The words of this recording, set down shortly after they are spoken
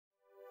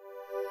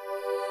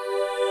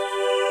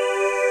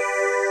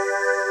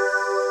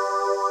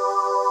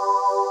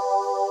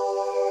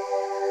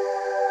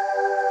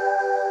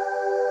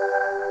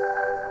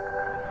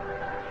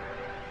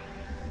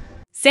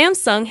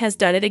Samsung has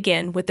done it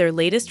again with their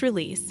latest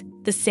release,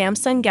 the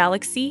Samsung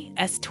Galaxy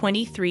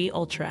S23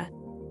 Ultra.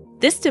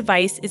 This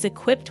device is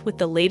equipped with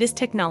the latest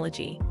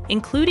technology,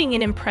 including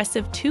an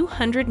impressive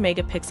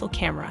 200-megapixel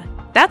camera.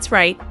 That's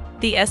right,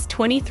 the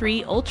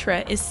S23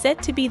 Ultra is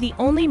set to be the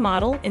only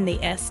model in the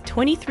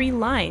S23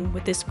 line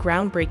with this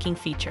groundbreaking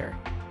feature.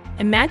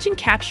 Imagine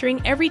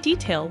capturing every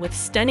detail with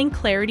stunning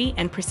clarity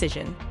and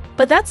precision.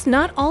 But that's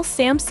not all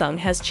Samsung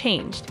has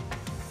changed.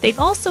 They've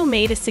also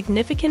made a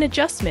significant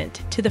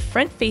adjustment to the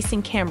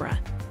front-facing camera.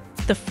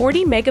 The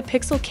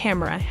 40-megapixel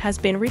camera has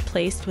been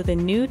replaced with a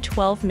new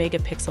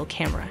 12-megapixel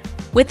camera.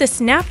 With the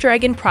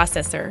Snapdragon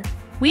processor,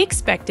 we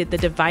expected the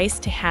device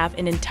to have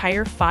an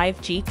entire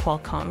 5G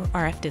Qualcomm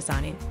RF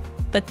design,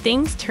 but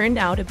things turned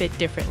out a bit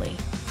differently.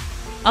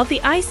 Of the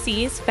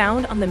ICs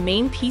found on the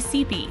main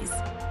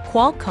PCBs,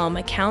 Qualcomm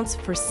accounts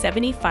for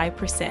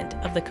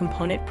 75% of the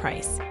component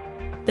price.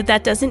 But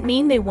that doesn't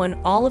mean they won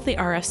all of the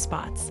RF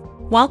spots.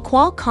 While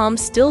Qualcomm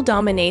still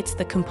dominates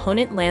the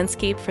component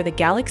landscape for the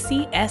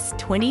Galaxy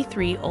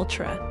S23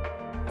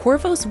 Ultra,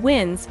 Qorvo's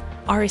wins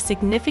are a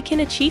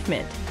significant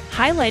achievement,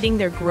 highlighting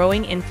their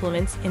growing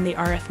influence in the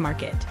RF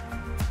market.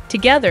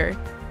 Together,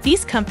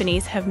 these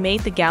companies have made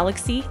the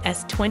Galaxy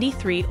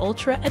S23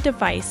 Ultra a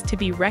device to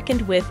be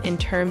reckoned with in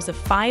terms of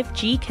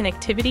 5G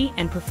connectivity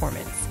and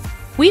performance.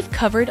 We've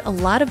covered a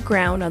lot of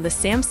ground on the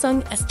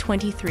Samsung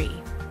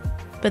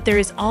S23, but there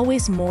is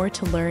always more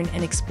to learn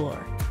and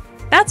explore.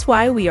 That's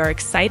why we are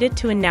excited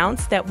to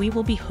announce that we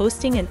will be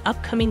hosting an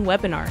upcoming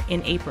webinar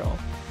in April.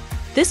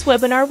 This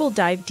webinar will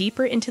dive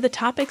deeper into the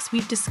topics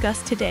we've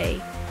discussed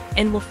today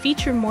and will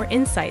feature more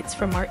insights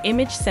from our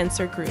image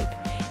sensor group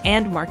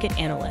and market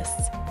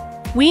analysts.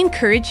 We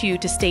encourage you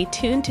to stay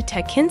tuned to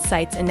Tech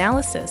Insights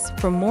Analysis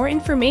for more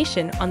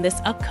information on this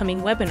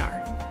upcoming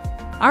webinar.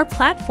 Our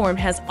platform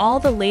has all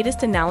the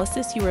latest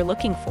analysis you are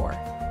looking for,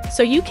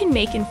 so you can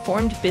make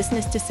informed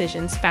business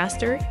decisions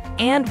faster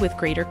and with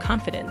greater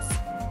confidence.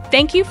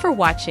 Thank you for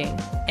watching,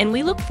 and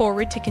we look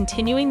forward to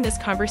continuing this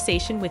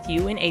conversation with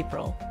you in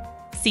April.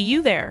 See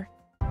you there.